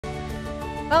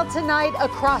Well, tonight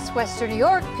across Western New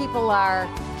York, people are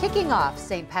kicking off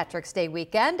St. Patrick's Day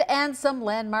weekend, and some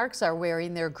landmarks are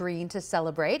wearing their green to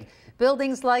celebrate.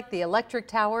 Buildings like the Electric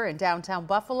Tower in downtown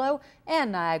Buffalo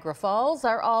and Niagara Falls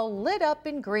are all lit up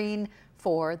in green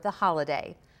for the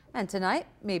holiday. And tonight,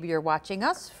 maybe you're watching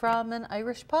us from an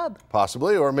Irish pub.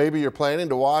 Possibly, or maybe you're planning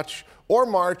to watch or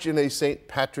march in a St.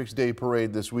 Patrick's Day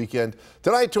parade this weekend.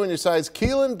 Tonight, 2 on your sides,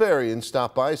 Keelan Berrien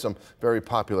stopped by some very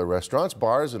popular restaurants,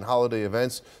 bars, and holiday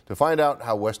events to find out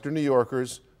how Western New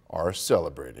Yorkers are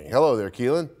celebrating. Hello there,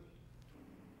 Keelan.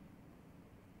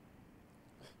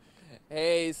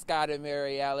 Hey, Scott and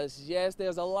Mary Alice. Yes,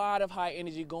 there's a lot of high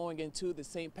energy going into the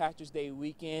St. Patrick's Day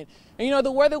weekend. And you know,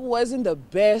 the weather wasn't the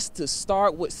best to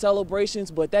start with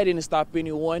celebrations, but that didn't stop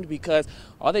anyone because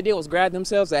all they did was grab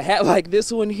themselves a hat like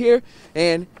this one here,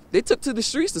 and they took to the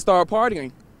streets to start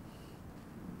partying.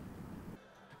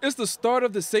 It's the start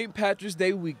of the St. Patrick's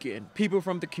Day weekend. People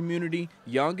from the community,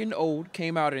 young and old,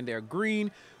 came out in their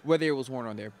green, whether it was worn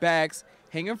on their backs,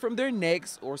 hanging from their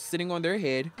necks, or sitting on their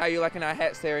head. How you liking our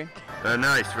hats, Terry?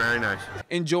 Nice, very nice.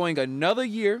 Enjoying another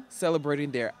year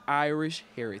celebrating their Irish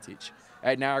heritage.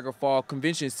 At Niagara Falls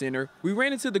Convention Center, we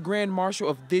ran into the Grand Marshal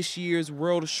of this year's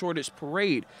World Shortage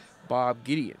Parade, Bob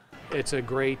Gideon. It's a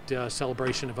great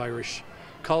celebration of Irish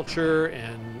culture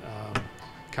and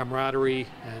camaraderie,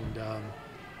 and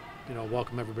you know,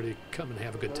 welcome everybody to come and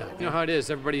have a good time. You know how it is,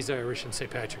 everybody's Irish on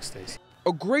St. Patrick's Day.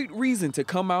 A great reason to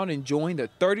come out and join the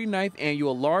 39th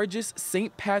annual largest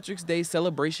St. Patrick's Day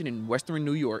celebration in Western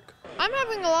New York. I'm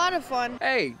having a lot of fun.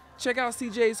 Hey, check out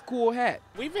CJ's cool hat.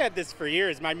 We've had this for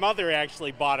years. My mother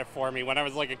actually bought it for me when I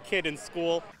was like a kid in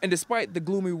school. And despite the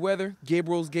gloomy weather,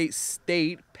 Gabriel's Gate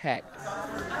stayed packed.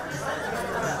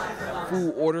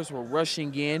 Food orders were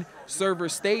rushing in,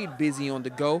 servers stayed busy on the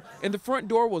go, and the front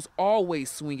door was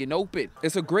always swinging open.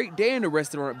 It's a great day in the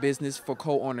restaurant business for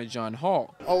co-owner John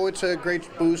Hall. Oh, it's a great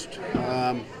boost.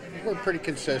 We're pretty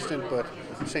consistent, but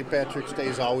St. Patrick's Day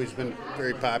has always been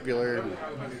very popular,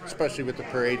 especially with the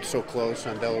parade so close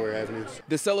on Delaware Avenue.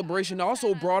 The celebration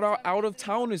also brought our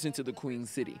out-of-towners into the Queen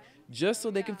City, just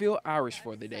so they can feel Irish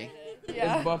for the day.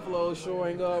 Yeah. Is Buffalo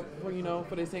showing up, you know,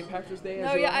 for the St. Patrick's Day?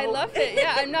 No, yeah, I love it.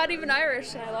 Yeah, I'm not even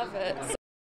Irish, and I love it.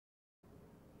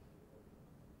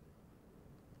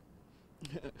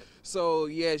 So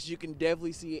yes, you can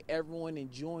definitely see everyone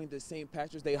enjoying the St.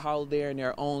 Patrick's Day holiday in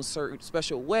their own certain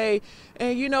special way.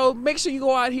 And you know, make sure you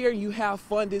go out here and you have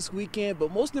fun this weekend,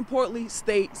 but most importantly,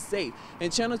 stay safe.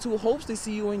 And Channel 2 hopes to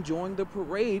see you enjoying the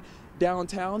parade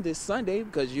downtown this Sunday,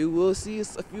 because you will see a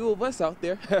few of us out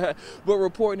there. But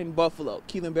reporting in Buffalo,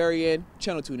 Keelan Berrien,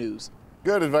 Channel 2 News.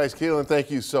 Good advice, Keelan.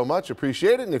 Thank you so much.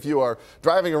 Appreciate it. And if you are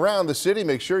driving around the city,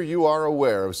 make sure you are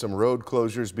aware of some road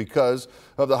closures because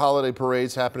of the holiday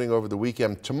parades happening over the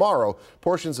weekend. Tomorrow,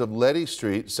 portions of Leddy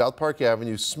Street, South Park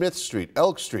Avenue, Smith Street,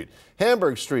 Elk Street,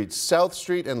 Hamburg Street, South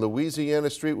Street, and Louisiana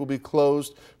Street will be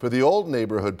closed for the Old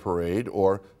Neighborhood Parade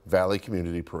or Valley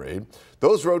Community Parade.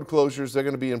 Those road closures, they're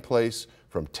going to be in place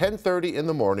from 10:30 in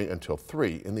the morning until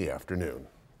 3 in the afternoon.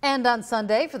 And on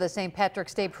Sunday, for the St.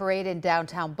 Patrick's Day parade in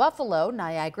downtown Buffalo,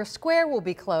 Niagara Square will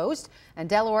be closed, and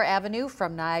Delaware Avenue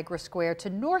from Niagara Square to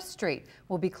North Street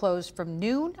will be closed from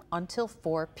noon until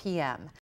 4 p.m.